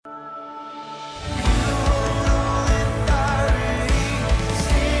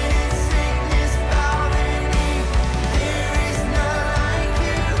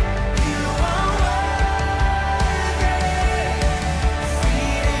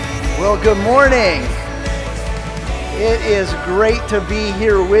Well, good morning. It is great to be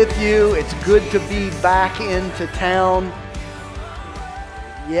here with you. It's good to be back into town.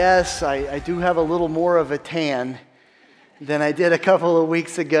 Yes, I do have a little more of a tan than I did a couple of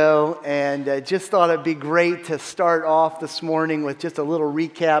weeks ago, and I just thought it'd be great to start off this morning with just a little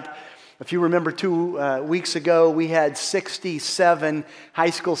recap. If you remember 2 weeks ago, we had 67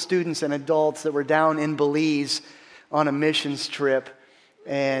 high school students and adults that were down in Belize on a missions trip.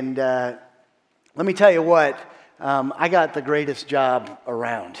 And let me tell you what, I got the greatest job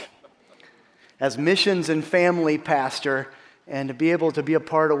around. As missions and family pastor, and to be able to be a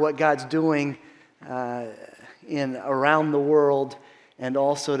part of what God's doing around the world, and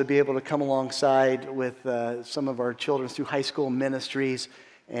also to be able to come alongside with some of our children through high school ministries.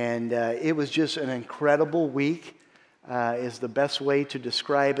 And it was just an incredible week, is the best way to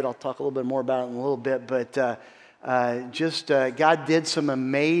describe it. I'll talk a little bit more about it in a little bit, but God did some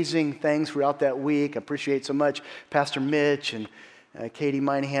amazing things throughout that week. I appreciate so much Pastor Mitch and Katie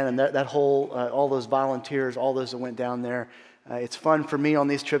Minehan and that whole, all those volunteers, all those that went down there. It's fun for me on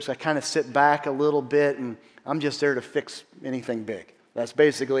these trips. I kind of sit back a little bit, and I'm just there to fix anything big. That's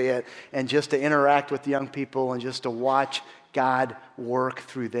basically it. And just to interact with the young people and just to watch God work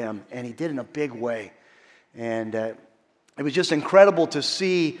through them. And He did in a big way. And it was just incredible to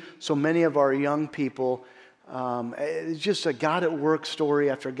see so many of our young people. It's just a God at work story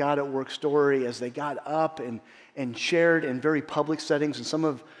after God at work story as they got up and shared in very public settings. And some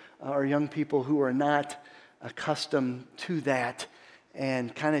of our young people who are not accustomed to that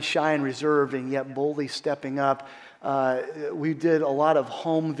and kind of shy and reserved and yet boldly stepping up. We did a lot of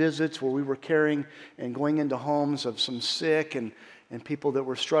home visits where we were caring and going into homes of some sick and people that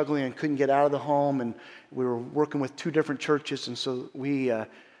were struggling and couldn't get out of the home. And we were working with 2 different churches. And so we...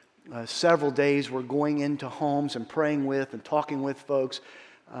 several days we're going into homes and praying with and talking with folks.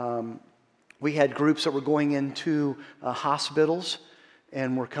 We had groups that were going into hospitals,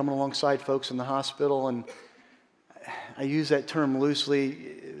 and we're coming alongside folks in the hospital. And I use that term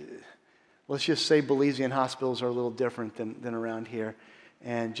loosely. Let's just say Belizean hospitals are a little different than around here.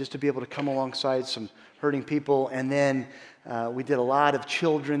 And just to be able to come alongside some hurting people. And then we did a lot of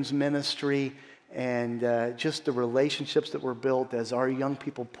children's ministry. And just the relationships that were built as our young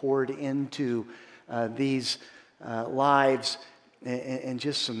people poured into these lives, and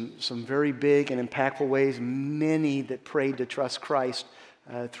just some very big and impactful ways. Many that prayed to trust Christ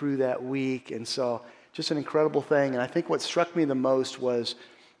through that week. And so just an incredible thing. And I think what struck me the most was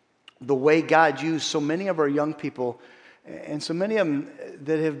the way God used so many of our young people, and so many of them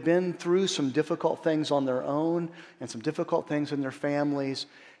that have been through some difficult things on their own and some difficult things in their families.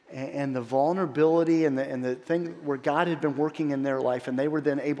 And the vulnerability and the thing where God had been working in their life, and they were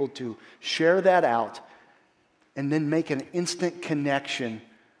then able to share that out and then make an instant connection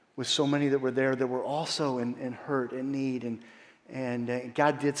with so many that were there that were also in hurt and need. And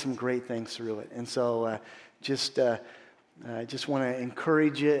God did some great things through it. And so I just want to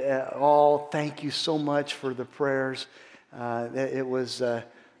encourage you all. Thank you so much for the prayers. It was a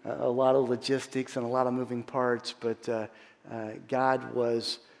lot of logistics and a lot of moving parts, but God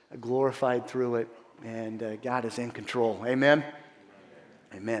was glorified through it, and God is in control. Amen?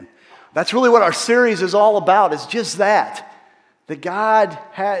 Amen. That's really what our series is all about, is just that.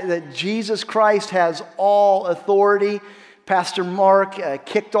 That Jesus Christ has all authority. Pastor Mark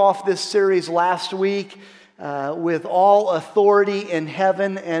kicked off this series last week with all authority in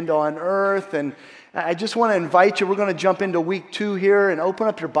heaven and on earth. And I just want to invite you, we're going to jump into week 2 here, and open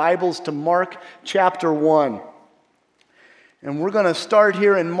up your Bibles to Mark chapter 1. And we're going to start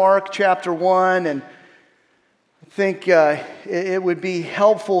here in Mark chapter 1, and I think it would be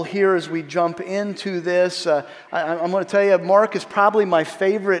helpful here as we jump into this. I'm going to tell you, Mark is probably my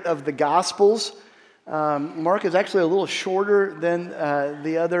favorite of the Gospels. Mark is actually a little shorter than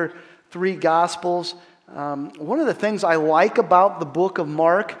the other 3 Gospels. One of the things I like about the book of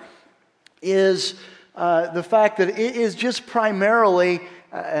Mark is the fact that it is just primarily...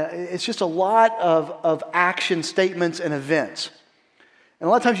 it's just a lot of action statements and events. And a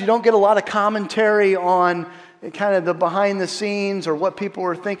lot of times you don't get a lot of commentary on kind of the behind the scenes or what people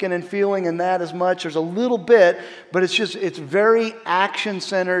are thinking and feeling and that as much. There's a little bit, but it's very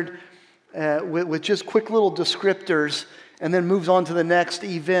action-centered with just quick little descriptors, and then moves on to the next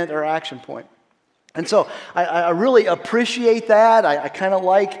event or action point. And so I really appreciate that. I kind of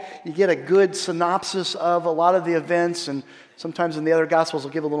like you get a good synopsis of a lot of the events, and sometimes in the other Gospels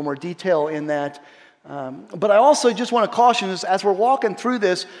will give a little more detail in that. But I also just want to caution us, as we're walking through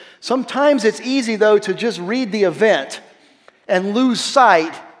this, sometimes it's easy, though, to just read the event and lose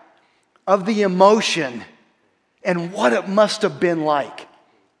sight of the emotion and what it must have been like.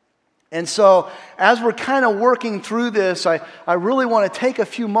 And so as we're kind of working through this, I really want to take a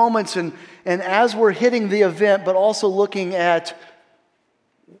few moments and as we're hitting the event, but also looking at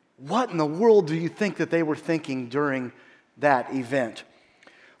what in the world do you think that they were thinking during that event.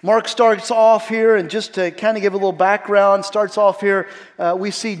 Mark starts off here, and just to kind of give a little background, starts off here,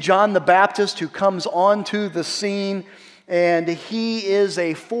 we see John the Baptist who comes onto the scene, and he is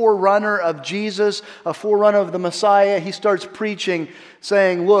a forerunner of Jesus, a forerunner of the Messiah. He starts preaching,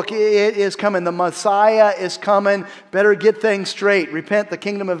 saying, look, it is coming. The Messiah is coming. Better get things straight. Repent, the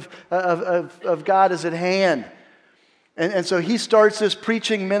kingdom of God is at hand. And so he starts this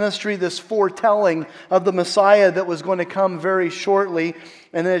preaching ministry, this foretelling of the Messiah that was going to come very shortly.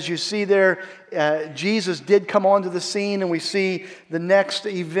 And as you see there, Jesus did come onto the scene, and we see the next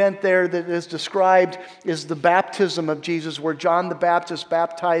event there that is described is the baptism of Jesus, where John the Baptist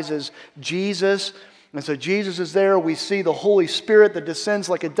baptizes Jesus. And so Jesus is there. We see the Holy Spirit that descends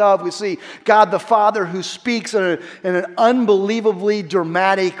like a dove. We see God the Father who speaks in an unbelievably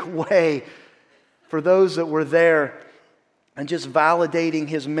dramatic way for those that were there, and just validating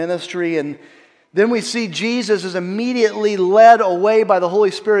his ministry. And then we see Jesus is immediately led away by the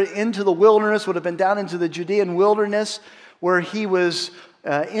Holy Spirit into the wilderness, would have been down into the Judean wilderness, where he was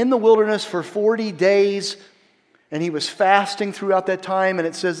in the wilderness for 40 days, and he was fasting throughout that time, and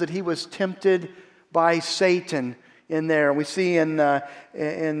it says that he was tempted by Satan in there. We see in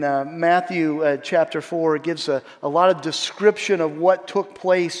Matthew chapter 4, it gives a lot of description of what took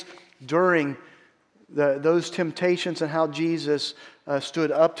place during those temptations and how Jesus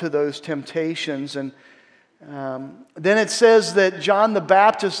stood up to those temptations. And then it says that John the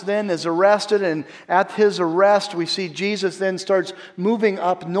Baptist then is arrested, and at his arrest we see Jesus then starts moving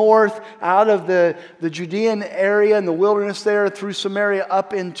up north out of the Judean area and the wilderness there through Samaria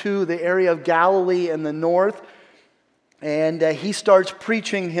up into the area of Galilee in the north. And he starts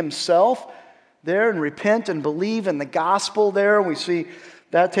preaching himself there, and repent and believe in the gospel there. We see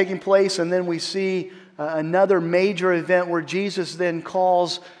that taking place, and then we see another major event where Jesus then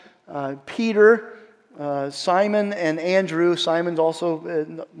calls Peter, Simon, and Andrew. Simon's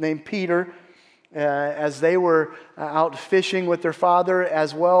also named Peter, as they were out fishing with their father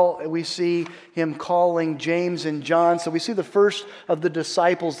as well. We see him calling James and John. So we see the first of the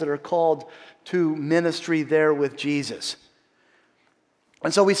disciples that are called to ministry there with Jesus.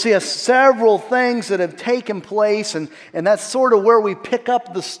 And so we see several things that have taken place, and that's sort of where we pick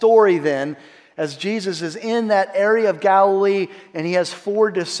up the story then, as Jesus is in that area of Galilee, and he has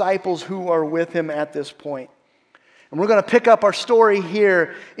 4 disciples who are with him at this point. And we're going to pick up our story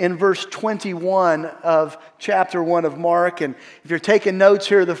here in verse 21 of chapter 1 of Mark. And if you're taking notes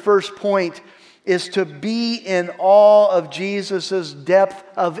here, the first point is to be in awe of Jesus' depth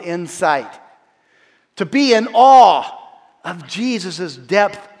of insight. To be in awe of Jesus'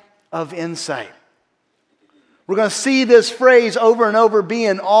 depth of insight. We're going to see this phrase over and over, be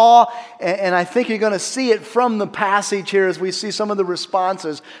in awe, and I think you're going to see it from the passage here as we see some of the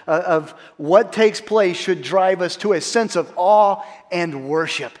responses of what takes place should drive us to a sense of awe and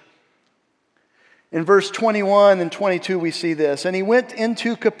worship. In verse 21 and 22 we see this, and he went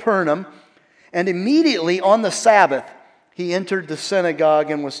into Capernaum, and immediately on the Sabbath he entered the synagogue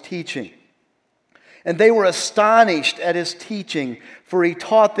and was teaching. And they were astonished at his teaching, for he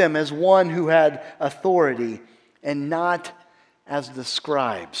taught them as one who had authority, and not as the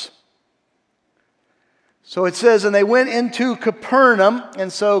scribes. So it says, and they went into Capernaum,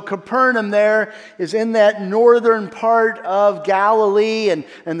 and so Capernaum there is in that northern part of Galilee,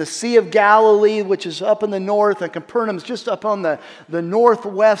 and the Sea of Galilee, which is up in the north, and Capernaum's just up on the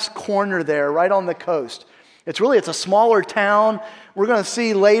northwest corner there, right on the coast. It's a smaller town. We're going to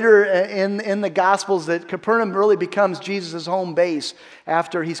see later in the Gospels that Capernaum really becomes Jesus' home base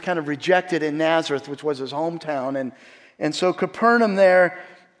after he's kind of rejected in Nazareth, which was his hometown. And so Capernaum there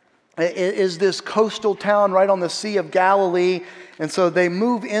is this coastal town right on the Sea of Galilee. And so they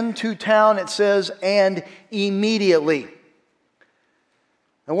move into town, it says, and immediately.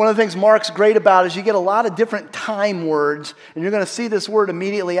 And one of the things Mark's great about is you get a lot of different time words, and you're going to see this word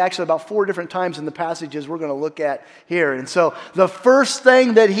immediately actually about 4 different times in the passages we're going to look at here. And so the first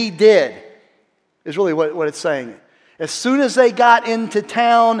thing that he did is really what it's saying. As soon as they got into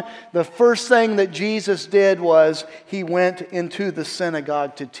town, the first thing that Jesus did was he went into the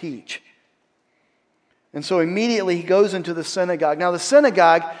synagogue to teach. And so immediately he goes into the synagogue. Now the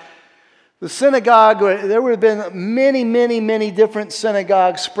synagogue, there would have been many, many, many different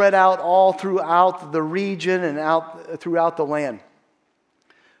synagogues spread out all throughout the region and out throughout the land.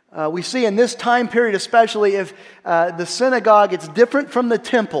 We see in this time period especially, if the synagogue, it's different from the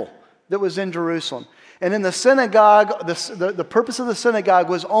temple that was in Jerusalem. And in the synagogue, the purpose of the synagogue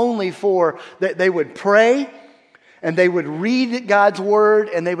was only for that they would pray and they would read God's word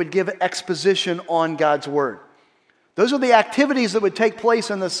and they would give exposition on God's word. Those are the activities that would take place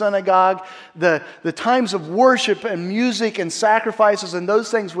in the synagogue. The times of worship and music and sacrifices and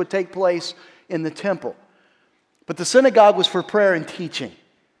those things would take place in the temple. But the synagogue was for prayer and teaching.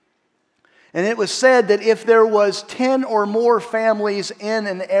 And it was said that if there was 10 or more families in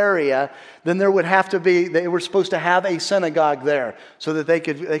an area, then they were supposed to have a synagogue there so that they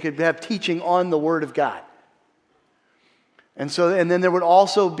could have teaching on the Word of God. And then there would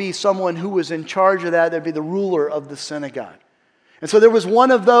also be someone who was in charge of that. There'd be the ruler of the synagogue. And so there was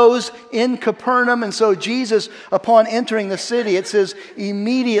one of those in Capernaum. And so Jesus, upon entering the city, it says,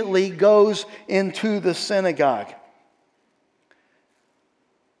 immediately goes into the synagogue.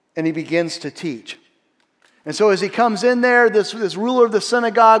 And he begins to teach. And so as he comes in there, this ruler of the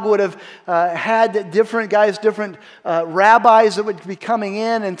synagogue would have had different rabbis that would be coming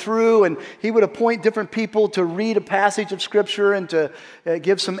in and through, and he would appoint different people to read a passage of Scripture and to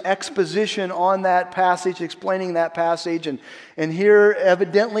give some exposition on that passage, explaining that passage. And here,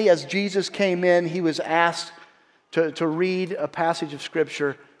 evidently, as Jesus came in, he was asked to read a passage of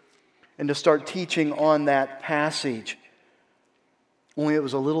Scripture and to start teaching on that passage. Only it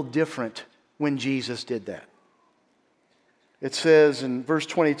was a little different when Jesus did that. It says in verse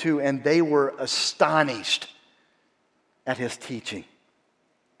 22, and they were astonished at his teaching,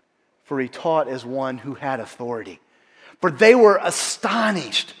 for he taught as one who had authority. For they were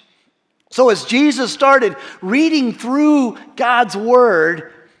astonished. So as Jesus started reading through God's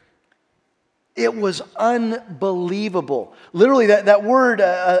word, it was unbelievable. Literally, that word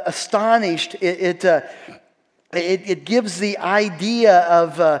astonished, it gives the idea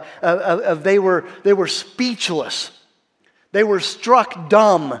of they were speechless. They were struck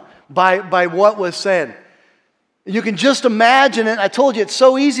dumb by what was said. You can just imagine it. I told you it's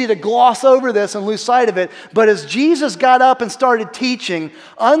so easy to gloss over this and lose sight of it. But as Jesus got up and started teaching,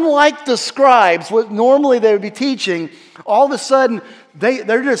 unlike the scribes, what normally they would be teaching, all of a sudden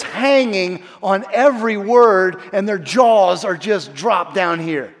they're just hanging on every word and their jaws are just dropped down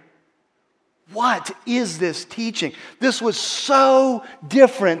here. What is this teaching? This was so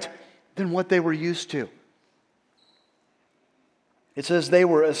different than what they were used to. It says they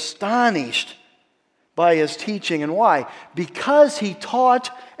were astonished by his teaching. And why? Because he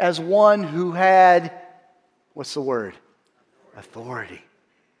taught as one who had, what's the word? Authority.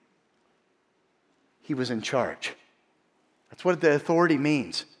 He was in charge. That's what the authority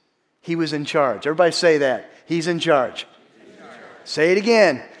means. He was in charge. Everybody say that. He's in charge. He's in charge. Say it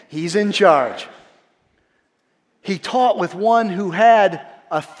again. He's in charge. He taught with one who had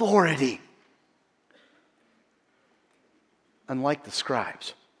authority. Unlike the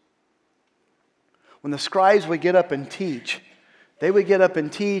scribes. When the scribes would get up and teach, they would get up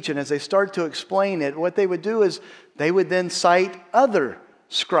and teach, and as they start to explain it, what they would do is they would then cite other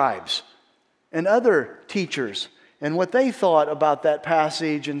scribes and other teachers and what they thought about that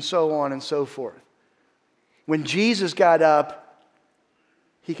passage and so on and so forth. When Jesus got up,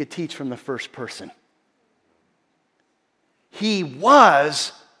 he could teach from the first person. He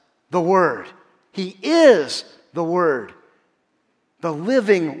was the Word. He is the Word. The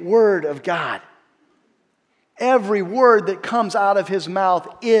living Word of God. Every word that comes out of his mouth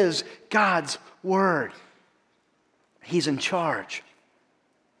is God's Word. He's in charge.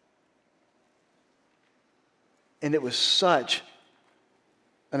 And it was such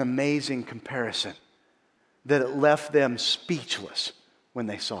an amazing comparison that it left them speechless when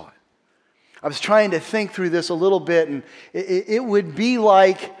they saw it. I was trying to think through this a little bit, and it would be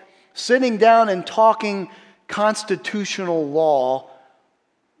like sitting down and talking constitutional law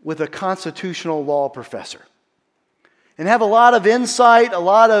with a constitutional law professor. And have a lot of insight, a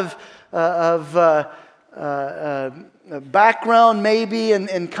lot of background maybe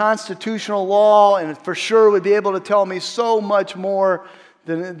in constitutional law, and for sure would be able to tell me so much more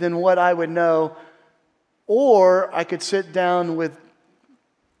than what I would know. Or I could sit down with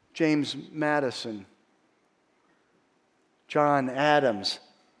James Madison, John Adams,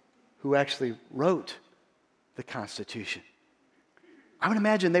 who actually wrote the Constitution. I would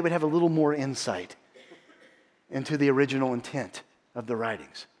imagine they would have a little more insight into the original intent of the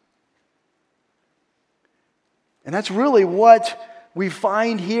writings. And that's really what we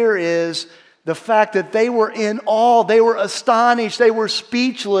find here is the fact that they were in awe, they were astonished, they were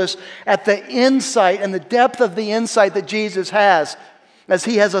speechless at the insight and the depth of the insight that Jesus has, as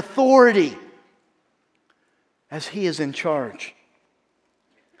he has authority, as he is in charge.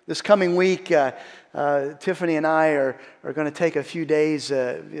 This coming week, Tiffany and I are going to take a few days,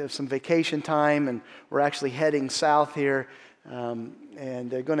 some vacation time, and we're actually heading south here.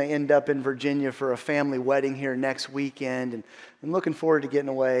 And they're going to end up in Virginia for a family wedding here next weekend, and I'm looking forward to getting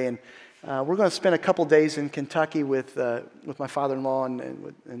away. And we're going to spend a couple days in Kentucky with my father-in-law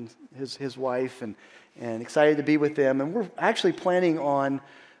and his wife, and excited to be with them. And we're actually planning on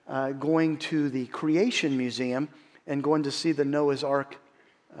going to the Creation Museum and going to see the Noah's Ark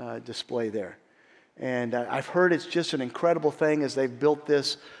display there. And I've heard it's just an incredible thing as they've built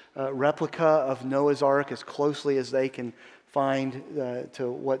this replica of Noah's Ark as closely as they can find to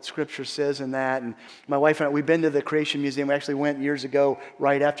what Scripture says in that. And my wife and I, we've been to the Creation Museum. We actually went years ago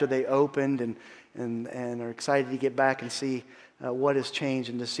right after they opened, and are excited to get back and see what has changed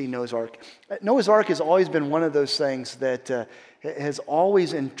and to see Noah's Ark. Noah's Ark has always been one of those things that has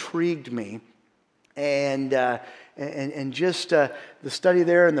always intrigued me. And just the study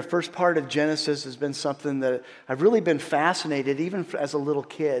there in the first part of Genesis has been something that I've really been fascinated, even as a little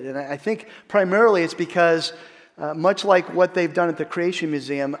kid. And I think primarily it's because much like what they've done at the Creation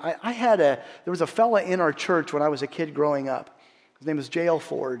Museum, there was a fella in our church when I was a kid growing up. His name was J.L.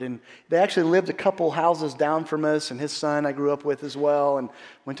 Ford, and they actually lived a couple houses down from us, and his son I grew up with as well and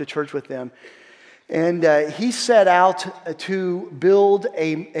went to church with them. And he set out to build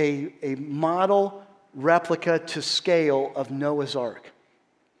a model replica to scale of Noah's Ark.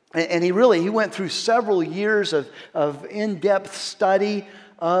 And he went through several years of in-depth study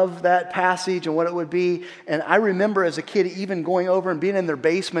of that passage and what it would be. And I remember as a kid even going over and being in their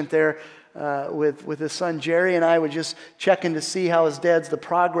basement there with his son Jerry, and I would just checking to see how his dad's the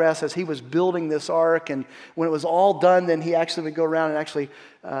progress as he was building this ark. And when it was all done, then he actually would go around and actually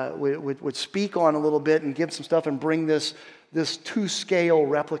would speak on a little bit and give some stuff and bring this to-scale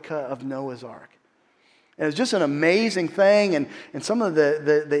replica of Noah's Ark. And it was just an amazing thing, and some of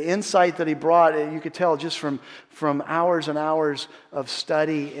the insight that he brought, you could tell just from hours and hours of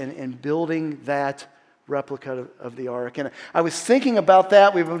study and building that replica of the ark. And I was thinking about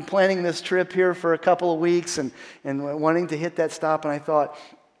that. We've been planning this trip here for a couple of weeks and wanting to hit that stop, and I thought,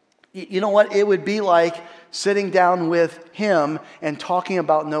 you know what? It would be like sitting down with him and talking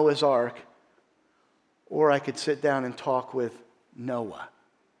about Noah's Ark, or I could sit down and talk with Noah.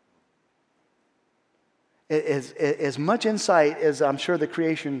 As much insight as I'm sure the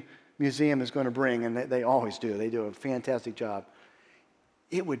Creation Museum is going to bring, and they always do, they do a fantastic job,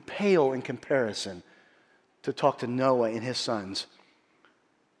 it would pale in comparison to talk to Noah and his sons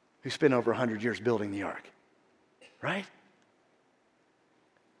who spent over 100 years building the ark, right?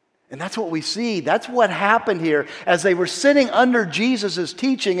 And that's what we see. That's what happened here as they were sitting under Jesus'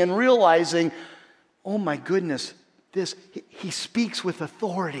 teaching and realizing, oh my goodness, he speaks with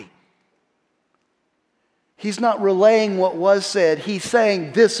authority. He's not relaying what was said. He's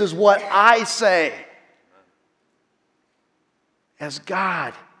saying, this is what I say. As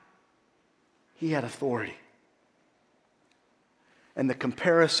God, he had authority. And the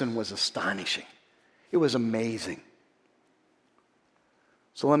comparison was astonishing. It was amazing.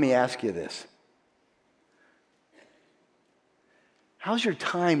 So let me ask you this. How's your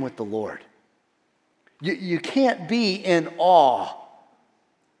time with the Lord? You can't be in awe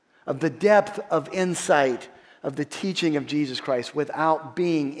of the depth of insight of the teaching of Jesus Christ without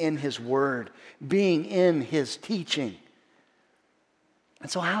being in his word, being in his teaching. And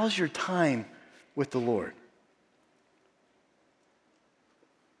so how's your time with the Lord?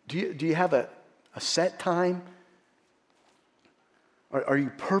 Do you have a set time? Are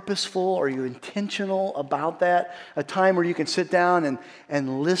you purposeful? Are you intentional about that? A time where you can sit down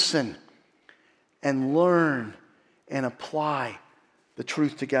and listen and learn and apply the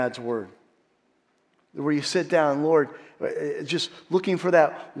truth to God's word. Where you sit down, Lord, just looking for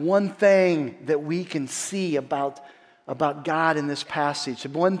that one thing that we can see about God in this passage,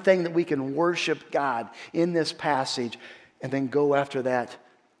 one thing that we can worship God in this passage, and then go after that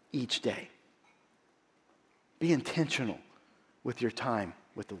each day. Be intentional with your time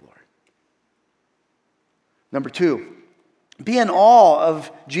with the Lord. Number 2, be in awe of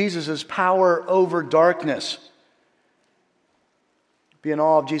Jesus' power over darkness. Be in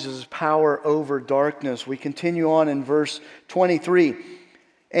awe of Jesus' power over darkness. We continue on in verse 23.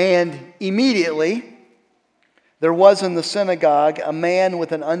 And immediately there was in the synagogue a man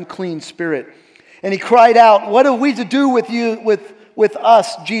with an unclean spirit. And he cried out, "What have we to do with you, with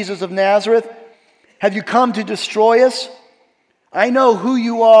us, Jesus of Nazareth? Have you come to destroy us? I know who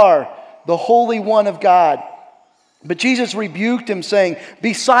you are, the Holy One of God." But Jesus rebuked him, saying,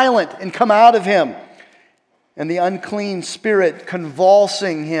 "Be silent and come out of him." And the unclean spirit,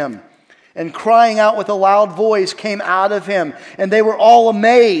 convulsing him, and crying out with a loud voice came out of him. And they were all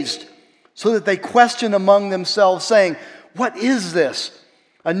amazed, so that they questioned among themselves, saying, "What is this?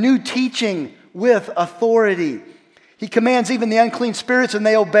 A new teaching with authority. He commands even the unclean spirits, and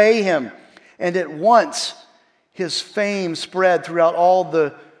they obey him." And at once his fame spread throughout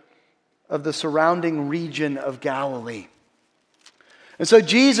all of the surrounding region of Galilee. And so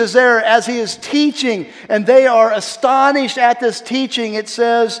Jesus there, as he is teaching, and they are astonished at this teaching, it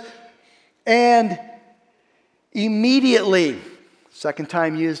says, and immediately, second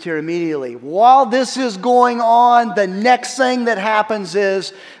time used here, immediately, while this is going on, the next thing that happens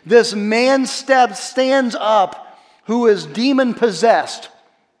is this man stands up who is demon possessed.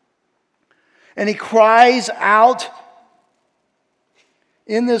 And he cries out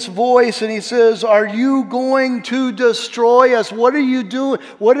in this voice, and he says, "Are you going to destroy us? What are you doing?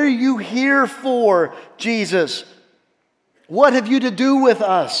 What are you here for, Jesus? What have you to do with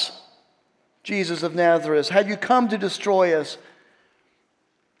us, Jesus of Nazareth? Have you come to destroy us?"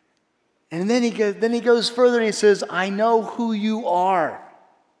 And then he goes further and he says, "I know who you are,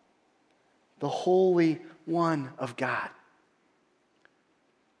 the Holy One of God."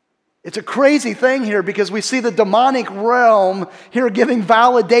 It's a crazy thing here because we see the demonic realm here giving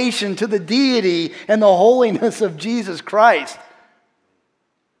validation to the deity and the holiness of Jesus Christ.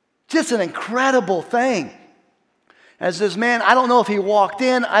 Just an incredible thing. As this man, I don't know if he walked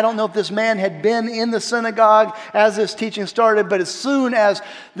in, I don't know if this man had been in the synagogue as this teaching started, but as soon as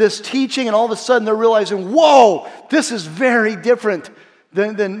this teaching, and all of a sudden they're realizing, whoa, this is very different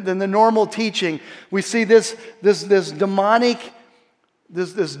than the normal teaching. We see this demonic,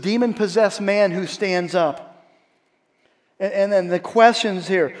 this demon-possessed man who stands up. And then the questions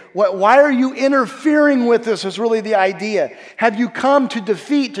here, why are you interfering with this is really the idea. Have you come to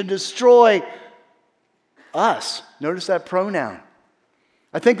defeat, to destroy us? Notice that pronoun.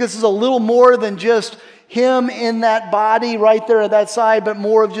 I think this is a little more than just him in that body right there at that side, but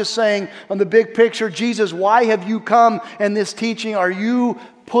more of just saying on the big picture, Jesus, why have you come in this teaching? Are you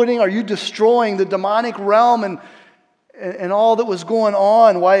destroying the demonic realm and all that was going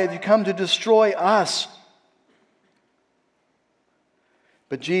on? Why have you come to destroy us?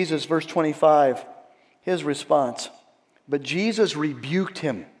 But Jesus, verse 25, his response, but Jesus rebuked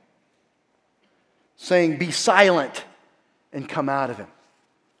him, saying, "Be silent and come out of him."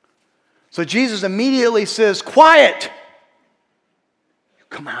 So Jesus immediately says, "Quiet! You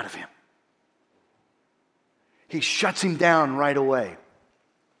come out of him." He shuts him down right away.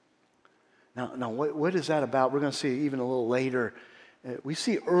 Now, what is that about? We're going to see even a little later. We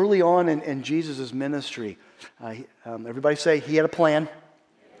see early on in Jesus' ministry, everybody say he had a plan.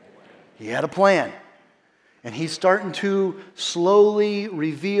 He had a plan. And he's starting to slowly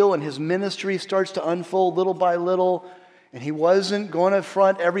reveal, and his ministry starts to unfold little by little. And he wasn't going to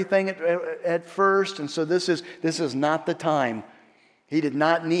front everything at first. And so this is not the time. He did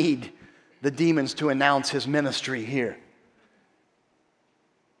not need the demons to announce his ministry here.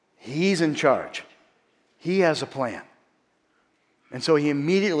 He's in charge. He has a plan. And so he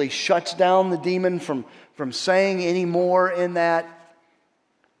immediately shuts down the demon from saying any more in that.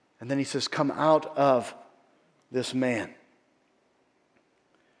 And then he says, "Come out of this man."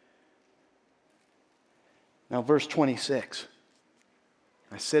 Now, verse 26.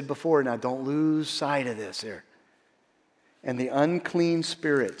 I said before, now don't lose sight of this here. And the unclean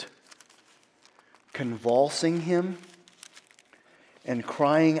spirit, convulsing him and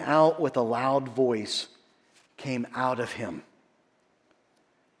crying out with a loud voice, came out of him.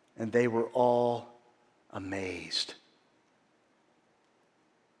 And they were all amazed.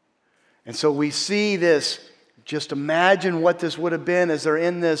 And so we see this. Just imagine what this would have been as they're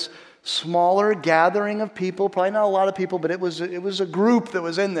in this smaller gathering of people. Probably not a lot of people, but it was a group that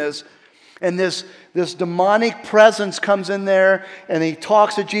was in this. And this demonic presence comes in there, and he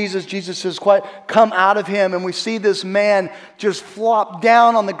talks to Jesus. Jesus says, "Quiet, come out of him." And we see this man just flop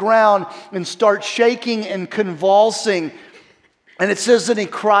down on the ground and start shaking and convulsing. And it says that he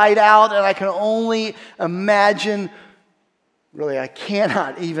cried out, and I can only imagine, really I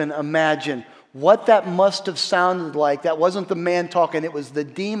cannot even imagine what that must have sounded like. That wasn't the man talking, it was the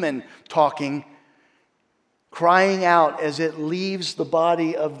demon talking, crying out as it leaves the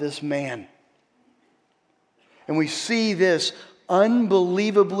body of this man. And we see this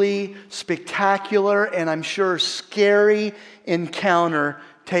unbelievably spectacular and I'm sure scary encounter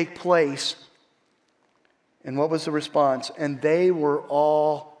take place. And what was the response? And they were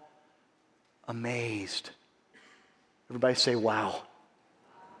all amazed. Everybody say, "Wow."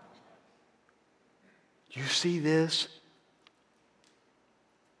 Do you see this?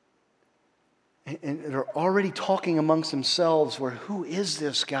 and they're already talking amongst themselves where, who is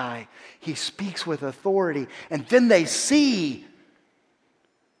this guy? He speaks with authority. And then they see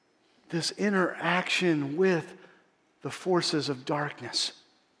this interaction with the forces of darkness.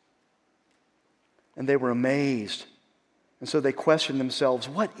 And they were amazed. And so they questioned themselves,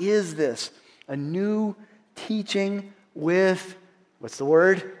 what is this? A new teaching with, what's the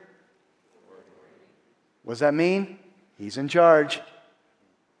word? What does that mean? He's in charge.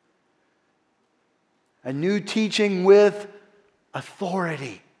 A new teaching with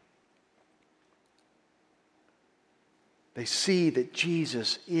authority. They see that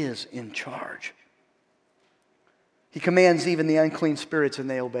Jesus is in charge. He commands even the unclean spirits and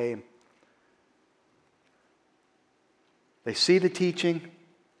they obey him. They see the teaching.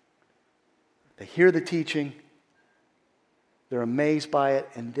 They hear the teaching. They're amazed by it,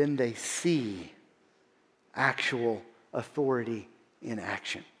 and then they see actual authority in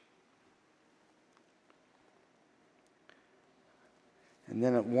action. And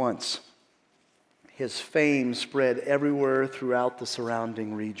then at once, his fame spread everywhere throughout the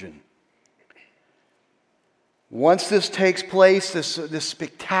surrounding region. Once this takes place, this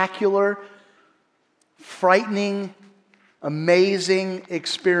spectacular, frightening, amazing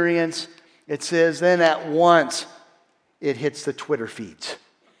experience, it says, then at once it hits the Twitter feeds.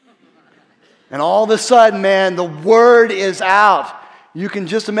 And all of a sudden, man, the word is out. You can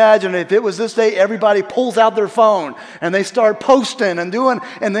just imagine if it was this day, everybody pulls out their phone and they start posting and doing,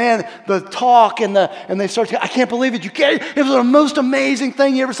 and then the talk and they start, I can't believe it. It was the most amazing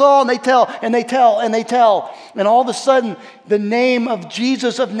thing you ever saw. And they tell. And all of a sudden, the name of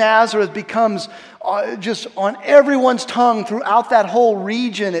Jesus of Nazareth becomes just on everyone's tongue throughout that whole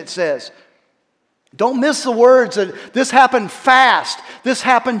region, it says. Don't miss the words that this happened fast. This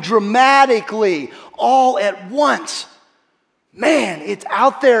happened dramatically, all at once. Man, it's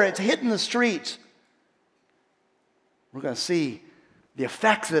out there. It's hitting the streets. We're going to see the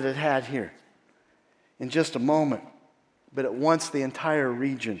effects that it had here in just a moment. But at once, the entire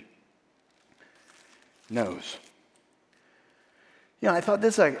region knows. You know, I thought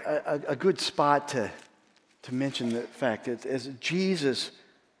this is a good spot to mention the fact that as Jesus,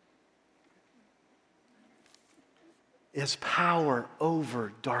 his power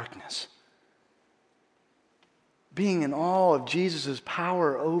over darkness. Being in awe of Jesus'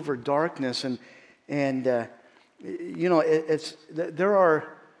 power over darkness. And you know, there are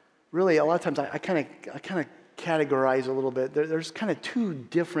really, a lot of times, I kind of categorize a little bit. There's kind of two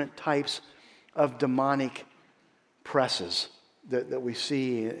different types of demonic presses that we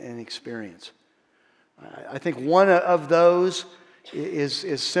see and experience. I think one of those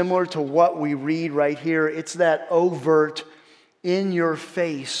is similar to what we read right here. It's that overt, in your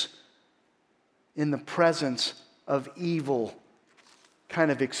face, in the presence of evil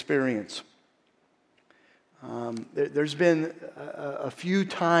kind of experience. There's been a few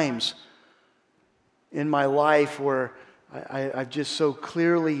times in my life where I've just so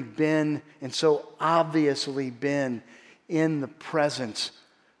clearly been and so obviously been in the presence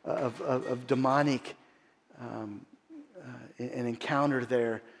of demonic an encounter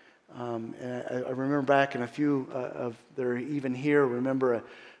there. And I remember back in a few of that are even here. Remember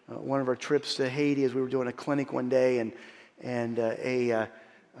one of our trips to Haiti as we were doing a clinic one day, and a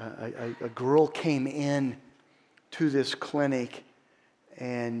girl came in to this clinic,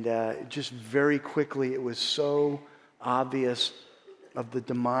 and just very quickly it was so obvious of the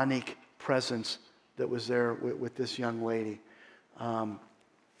demonic presence that was there with this young lady.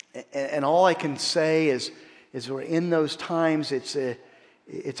 And all I can say is we're in those times. I'm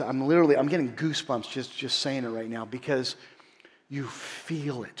getting goosebumps just saying it right now, because you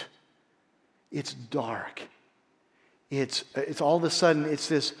feel it. It's dark. It's all of a sudden it's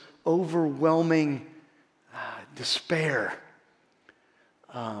this overwhelming despair.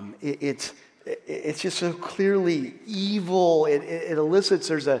 It's just so clearly evil. It elicits.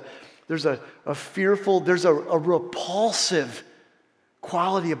 There's a fearful. There's a repulsive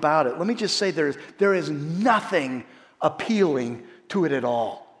quality about it. Let me just say there is nothing appealing to it at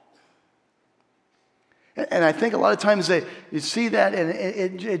all. And I think a lot of times you see that, and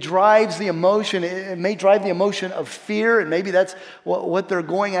it drives the emotion. It may drive the emotion of fear, and maybe that's what they're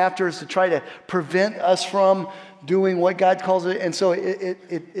going after, is to try to prevent us from doing what God calls it. And so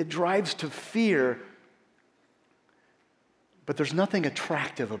it drives to fear, but there's nothing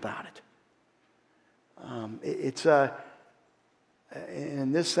attractive about it.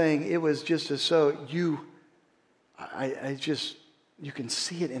 And this thing, it was just as so you can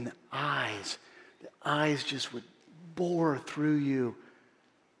see it in the eyes. The eyes just would bore through you.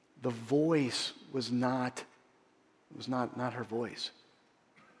 The voice was not her voice.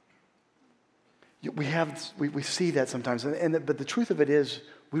 We see that sometimes, but the truth of it is,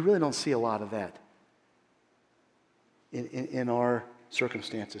 we really don't see a lot of that in our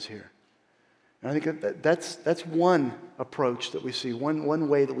circumstances here. And I think that's one approach that we see, one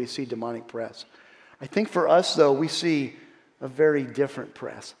way that we see demonic press. I think for us, though, we see a very different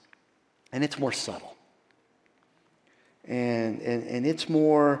press, and it's more subtle, and it's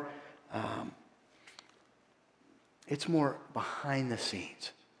more behind the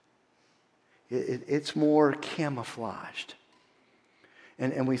scenes. It's more camouflaged.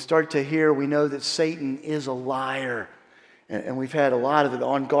 And we start to hear, we know that Satan is a liar. And we've had a lot of the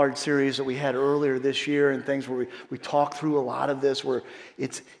On Guard series that we had earlier this year and things where we talk through a lot of this, where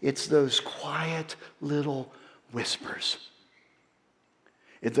it's those quiet little whispers.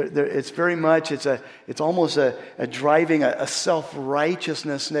 It's very much, it's almost a driving a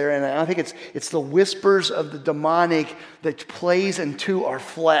self-righteousness there. And I think it's the whispers of the demonic that plays into our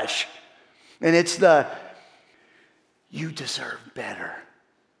flesh. And it's you deserve better.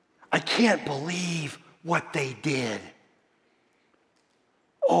 I can't believe what they did.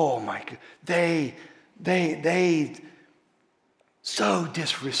 Oh my God. They so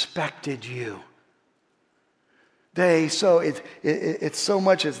disrespected you. It's so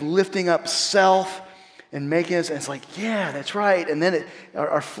much as lifting up self and making us, and it's like, yeah, that's right. And then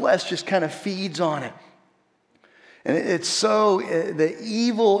our flesh just kind of feeds on it. And it's so, the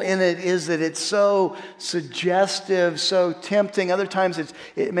evil in it is that it's so suggestive, so tempting. Other times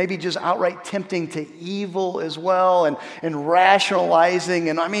it may be just outright tempting to evil as well, and rationalizing.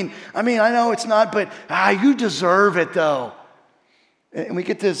 And I mean, I know it's not, but you deserve it though. And we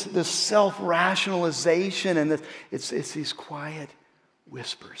get this self-rationalization, and it's these quiet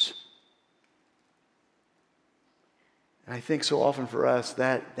whispers. And I think so often for us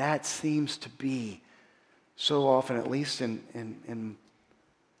that seems to be so often, at least in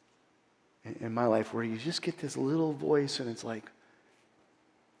my life, where you just get this little voice and it's like,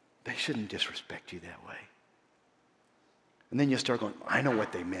 they shouldn't disrespect you that way. And then you start going, I know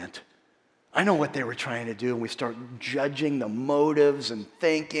what they meant. I know what they were trying to do. And we start judging the motives and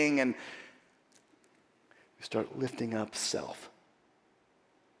thinking, and we start lifting up self.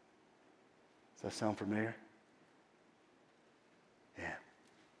 Does that sound familiar? Yeah.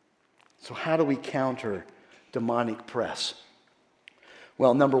 So how do we counter demonic press?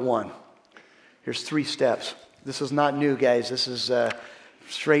 Well, number one, here's 3 steps. This is not new, guys. This is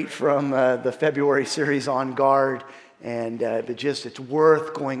straight from the February series On Guard, and it's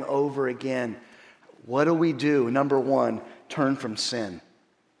worth going over again. What do we do? Number one, turn from sin.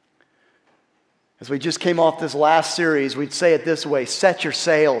 As we just came off this last series, we'd say it this way: set your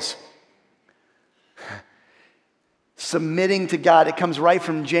sails. Submitting to God. It comes right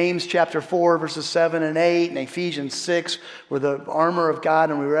from James chapter 4, verses 7 and 8, and Ephesians 6, where the armor of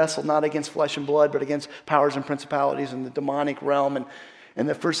God, and we wrestle not against flesh and blood, but against powers and principalities in the demonic realm. And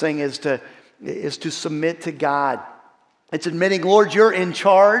the first thing is to submit to God. It's admitting, Lord, you're in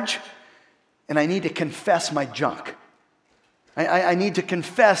charge, and I need to confess my junk. I need to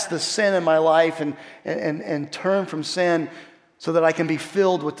confess the sin in my life and turn from sin so that I can be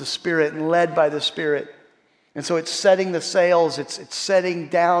filled with the Spirit and led by the Spirit. And so it's setting the sails, it's setting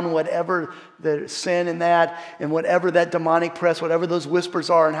down whatever the sin in that, and whatever that demonic press, whatever those whispers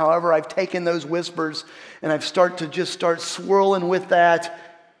are, and however I've taken those whispers and I've start swirling with that,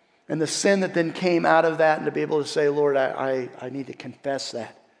 and the sin that then came out of that, and to be able to say, Lord, I need to confess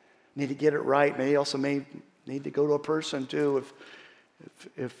that. I need to get it right. Maybe also may need to go to a person too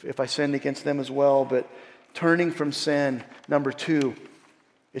if I sinned against them as well. But turning from sin, number 2,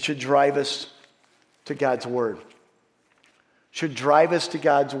 it should drive us to God's Word. Should drive us to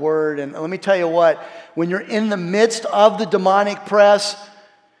God's Word. And let me tell you what, when you're in the midst of the demonic press,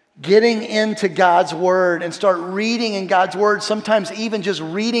 getting into God's Word and start reading in God's Word, sometimes even just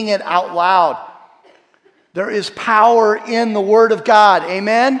reading it out loud. There is power in the Word of God.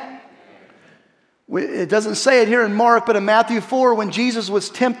 Amen? It doesn't say it here in Mark, but in Matthew 4, when Jesus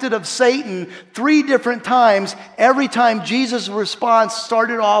was tempted of Satan 3 different times, every time Jesus' response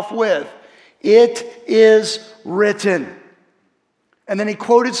started off with, "It is written." And then he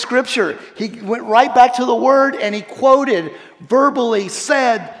quoted Scripture. He went right back to the Word and he quoted, verbally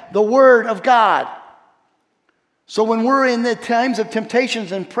said the Word of God. So when we're in the times of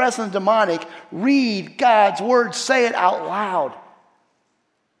temptations and press and demonic, read God's Word, say it out loud.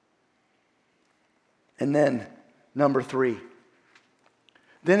 And then, number 3.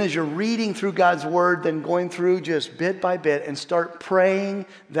 Then as you're reading through God's Word, then going through just bit by bit and start praying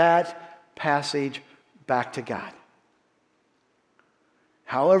that passage back to God.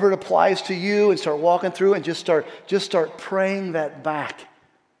 However it applies to you, and start walking through and just start praying that back.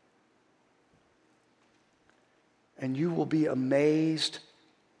 And you will be amazed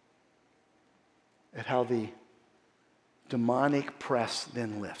at how the demonic press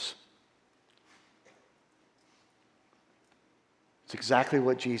then lifts. It's exactly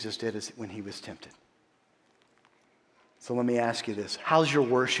what Jesus did when he was tempted. So let me ask you this. How's your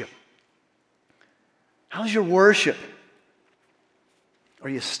worship? How's your worship? Are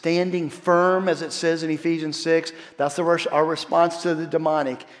you standing firm, as it says in Ephesians 6? That's our response to the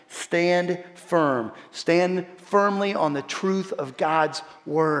demonic. Stand firm. Stand firmly on the truth of God's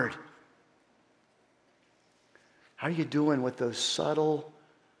word. How are you doing with those subtle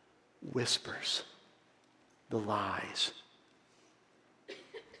whispers, the lies,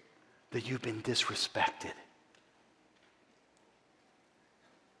 that you've been disrespected?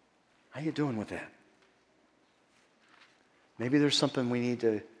 How are you doing with that? Maybe there's something we need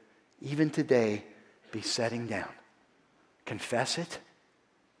to, even today, be setting down. Confess it.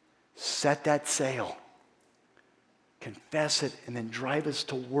 Set that sail. Confess it, and then drive us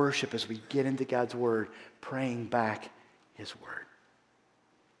to worship as we get into God's word, praying back his word.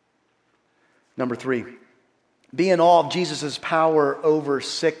 Number 3, be in awe of Jesus' power over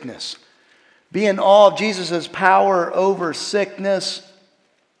sickness. Be in awe of Jesus' power over sickness.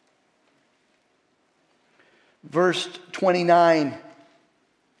 Verse 29,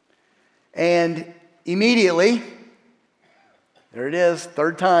 and immediately, there it is,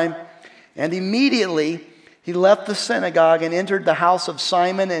 third time, and immediately he left the synagogue and entered the house of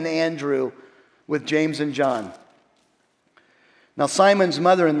Simon and Andrew with James and John. Now Simon's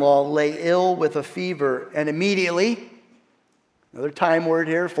mother-in-law lay ill with a fever, and immediately, another time word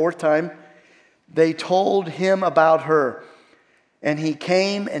here, fourth time, they told him about her. And he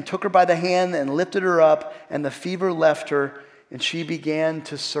came and took her by the hand and lifted her up, and the fever left her, and she began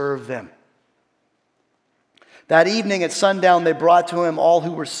to serve them. That evening at sundown, they brought to him all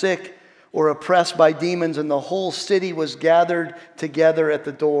who were sick or oppressed by demons, and the whole city was gathered together at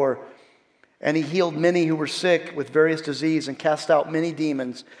the door. And he healed many who were sick with various diseases and cast out many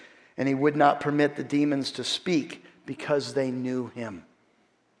demons, and he would not permit the demons to speak because they knew him.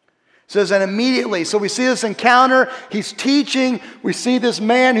 It says, and immediately, so we see this encounter, he's teaching, we see this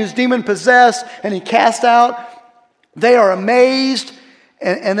man who's demon-possessed, and he cast out. They are amazed,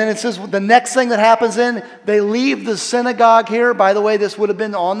 and then it says the next thing that happens they leave the synagogue here. By the way, this would have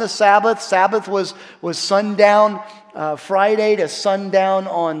been on the Sabbath. Sabbath was sundown Friday to sundown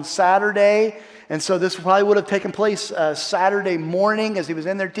on Saturday. And so this probably would have taken place Saturday morning as he was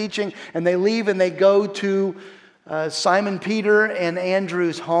in there teaching, and they leave and they go to Simon Peter and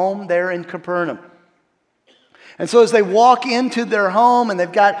Andrew's home there in Capernaum. And so as they walk into their home, and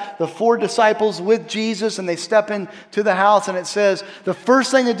they've got the 4 disciples with Jesus, and they step into the house, and it says the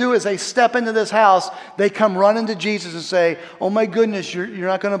first thing they do is they step into this house, they come running to Jesus and say, oh my goodness, you're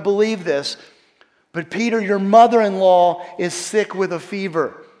not going to believe this, but Peter, your mother-in-law is sick with a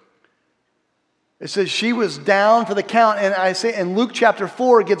fever. It says she was down for the count, and I say in Luke chapter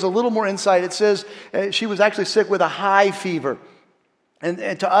 4 it gives a little more insight. It says she was actually sick with a high fever.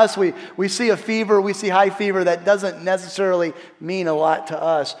 And to us, we see a fever, we see high fever. That doesn't necessarily mean a lot to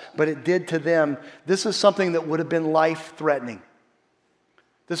us, but it did to them. This is something that would have been life-threatening.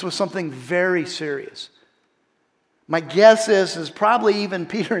 This was something very serious. My guess is probably even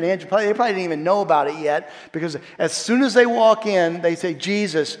Peter and Andrew, they probably didn't even know about it yet, because as soon as they walk in, they say,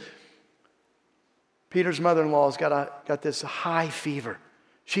 Jesus, Peter's mother-in-law's got this high fever.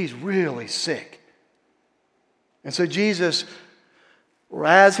 She's really sick. And so Jesus,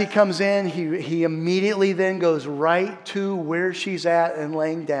 as he comes in, he immediately then goes right to where she's at and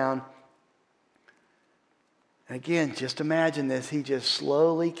laying down. And again, just imagine this. He just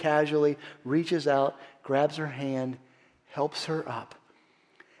slowly, casually reaches out, grabs her hand, helps her up.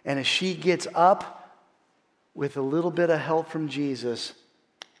 And as she gets up with a little bit of help from Jesus,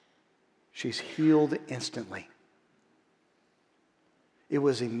 she's healed instantly. It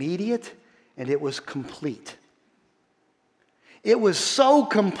was immediate and it was complete. It was so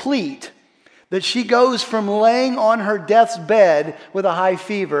complete that she goes from laying on her death's bed with a high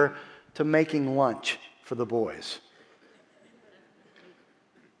fever to making lunch for the boys.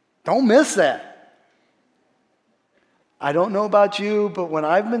 Don't miss that. I don't know about you, but when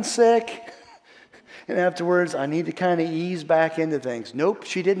I've been sick and afterwards I need to kind of ease back into things. Nope,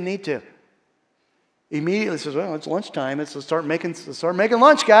 she didn't need to. Immediately says, well, it's lunchtime. Let's start making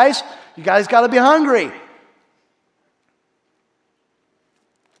lunch, guys. You guys got to be hungry.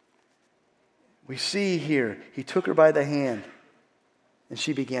 We see here, he took her by the hand and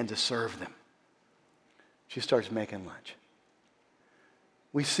she began to serve them. She starts making lunch.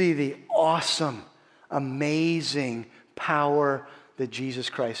 We see the awesome, amazing power that Jesus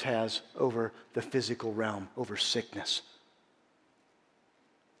Christ has over the physical realm, over sickness.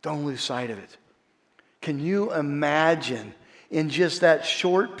 Don't lose sight of it. Can you imagine in just that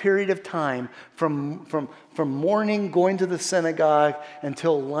short period of time from morning going to the synagogue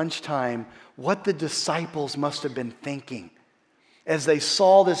until lunchtime, what the disciples must have been thinking as they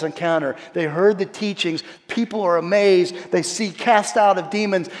saw this encounter? They heard the teachings. People are amazed. They see cast out of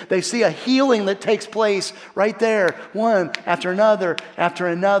demons. They see a healing that takes place right there, one after another after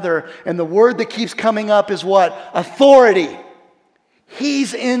another. And the word that keeps coming up is what? Authority.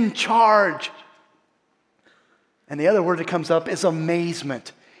 He's in charge. And the other word that comes up is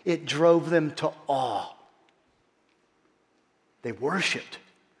amazement. It drove them to awe. They worshiped.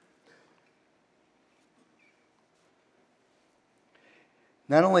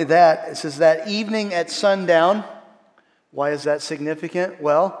 Not only that, it says that evening at sundown. Why is that significant?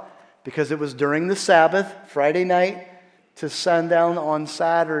 Well, because it was during the Sabbath, Friday night to sundown on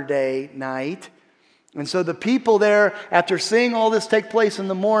Saturday night. And so the people there, after seeing all this take place in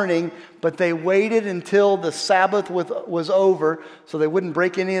the morning, but they waited until the Sabbath was over so they wouldn't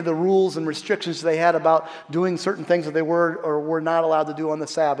break any of the rules and restrictions they had about doing certain things that they were or were not allowed to do on the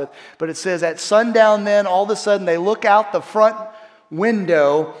Sabbath. But it says at sundown then, all of a sudden they look out the front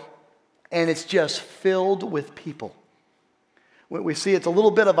window and it's just filled with people. We see it's a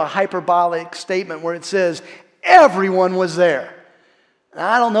little bit of a hyperbolic statement where it says everyone was there.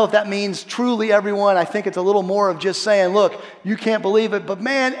 I don't know if that means truly everyone. I think it's a little more of just saying, look, you can't believe it, but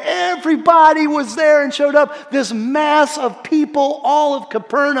man, everybody was there and showed up. This mass of people, all of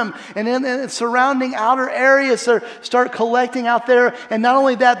Capernaum and in the surrounding outer areas start collecting out there. And not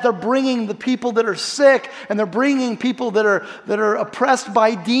only that, they're bringing the people that are sick and they're bringing people that are oppressed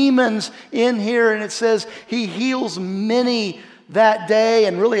by demons in here. And it says he heals many that day,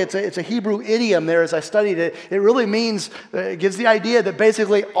 and really it's a Hebrew idiom there as I studied it. It really means, it gives the idea that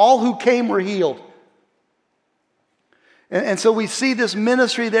basically all who came were healed. And so we see this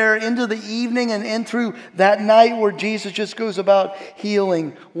ministry there into the evening and in through that night where Jesus just goes about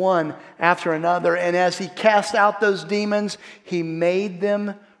healing one after another. And as he cast out those demons, he made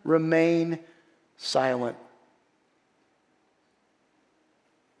them remain silent.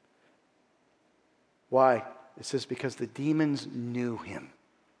 Why? It says because the demons knew him.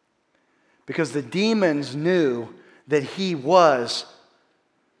 Because the demons knew that he was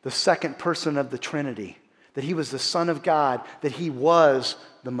the second person of the Trinity, that he was the Son of God, that he was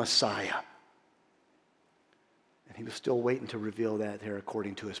the Messiah. And he was still waiting to reveal that there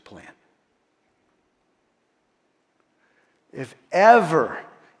according to his plan. If ever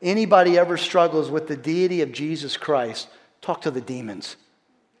anybody ever struggles with the deity of Jesus Christ, talk to the demons.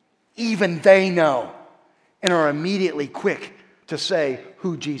 Even they know and are immediately quick to say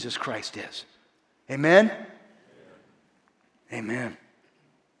who Jesus Christ is. Amen? Amen.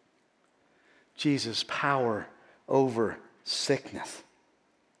 Jesus' power over sickness.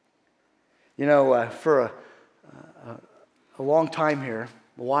 You know, for a long time here,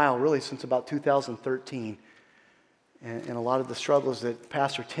 a while, really since about 2013, and a lot of the struggles that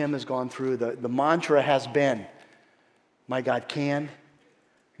Pastor Tim has gone through, the mantra has been, my God can,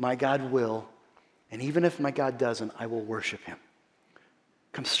 my God will, and even if my God doesn't, I will worship him.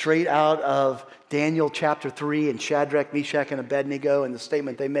 Comes straight out of Daniel chapter 3 and Shadrach, Meshach, and Abednego and the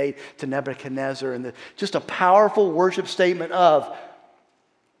statement they made to Nebuchadnezzar. And just a powerful worship statement of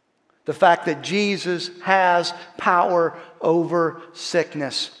the fact that Jesus has power over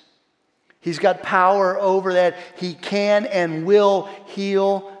sickness. He's got power over that. He can and will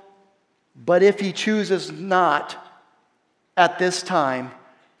heal. But if he chooses not at this time,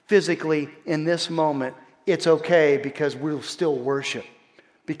 physically, in this moment, it's okay because we'll still worship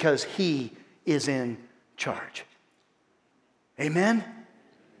because he is in charge. Amen?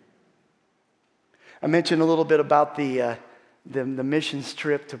 I mentioned a little bit about the missions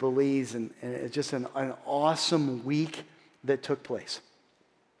trip to Belize, and it's just an awesome week that took place.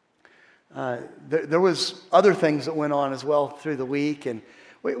 There was other things that went on as well through the week, and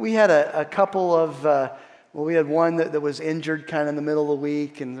we had a couple of... we had one that was injured kind of in the middle of the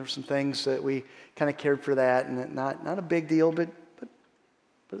week, and there were some things that we kind of cared for that, and not a big deal, but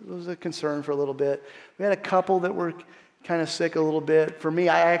it was a concern for a little bit. We had a couple that were kind of sick a little bit. For me,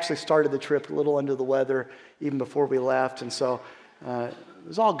 I actually started the trip a little under the weather even before we left, and so it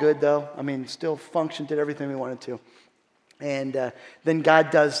was all good though. I mean, still functioned, did everything we wanted to. And then God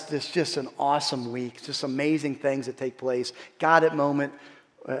does this just an awesome week, just amazing things that take place. God at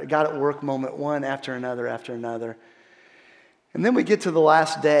work moment, one after another after another. And then we get to the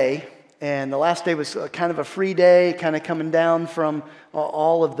last day, And the last day was kind of a free day, kind of coming down from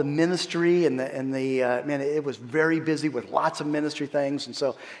all of the ministry man, it was very busy with lots of ministry things. And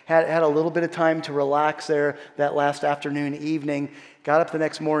so had a little bit of time to relax there that last afternoon, evening. Got up the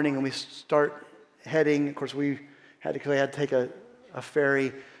next morning and we start heading. Of course, we had to take a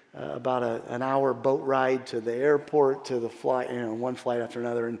ferry, about an hour boat ride to the airport, to the flight, one flight after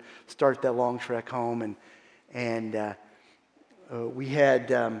another, and start that long trek home. And we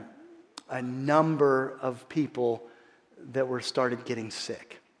had a number of people that started getting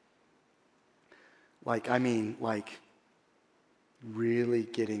sick. Like really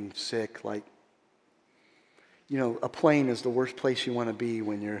getting sick. Like, a plane is the worst place you want to be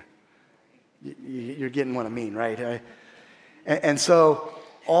when you're getting what I mean, right? And so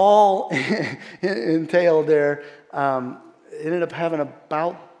all entailed there, ended up having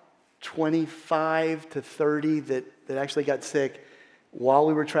about 25 to 30 that actually got sick while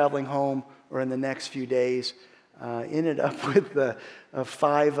we were traveling home or in the next few days. Ended up with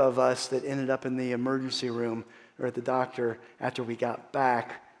 5 of us that ended up in the emergency room or at the doctor after we got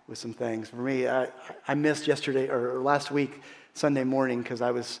back with some things. For me, I missed yesterday or last week, Sunday morning, because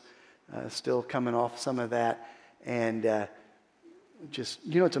I was still coming off some of that. And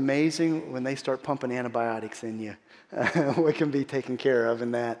it's amazing when they start pumping antibiotics in you, what can be taken care of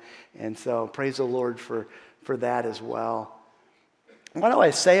in that. And so praise the Lord for that as well. Why do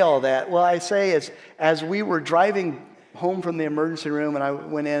I say all that? Well, I say as we were driving home from the emergency room, and I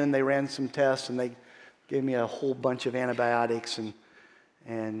went in and they ran some tests and they gave me a whole bunch of antibiotics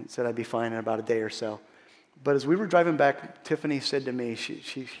and said I'd be fine in about a day or so. But as we were driving back, Tiffany said to me,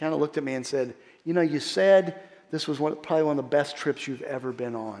 she kind of looked at me and said, you said this was probably one of the best trips you've ever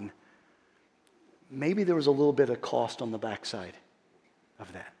been on. Maybe there was a little bit of cost on the backside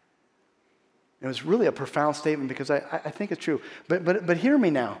of that. It was really a profound statement because I think it's true. But hear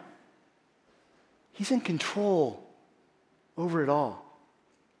me now. He's in control over it all.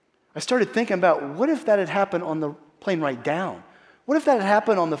 I started thinking about what if that had happened on the plane ride down? What if that had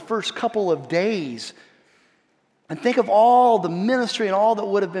happened on the first couple of days? And think of all the ministry and all that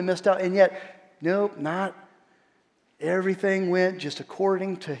would have been missed out. And yet, nope, not. Everything went just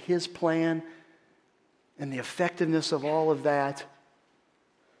according to his plan and the effectiveness of all of that.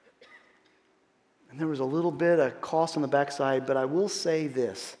 And there was a little bit of cost on the backside, but I will say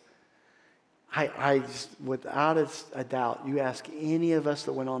this. I without a doubt, you ask any of us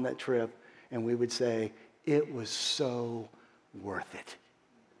that went on that trip, and we would say, it was so worth it.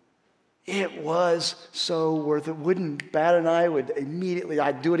 It was so worth it. Wouldn't Bat and I would immediately,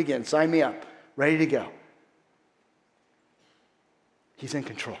 I'd do it again. Sign me up. Ready to go. He's in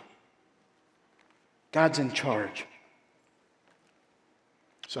control. God's in charge.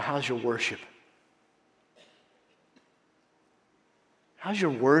 So how's your worship? How's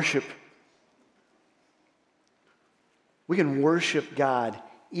your worship? We can worship God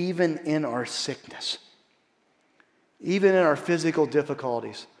even in our sickness, even in our physical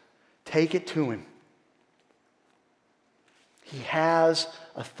difficulties. Take it to Him. He has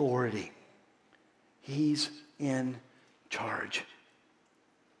authority. He's in charge.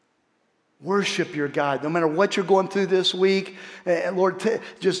 Worship your God. No matter what you're going through this week, Lord,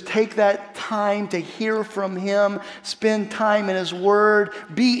 just take that time to hear from Him. Spend time in His Word.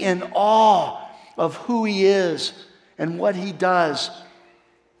 Be in awe of who He is and what He does.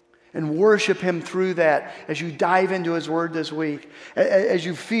 And worship Him through that as you dive into His Word this week. As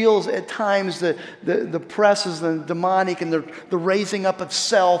you feel at times the presses, the demonic, and the raising up of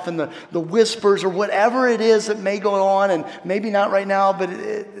self and the whispers or whatever it is that may go on, and maybe not right now, but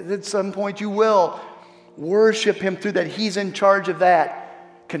at some point you will. Worship Him through that. He's in charge of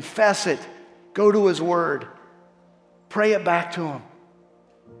that. Confess it. Go to His Word. Pray it back to Him.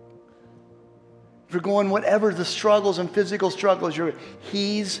 If you're going whatever the struggles and physical struggles,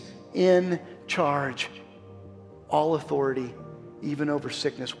 He's in charge. All authority, even over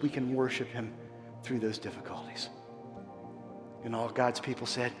sickness, we can worship Him through those difficulties. And all God's people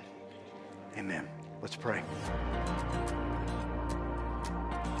said, amen. Let's pray.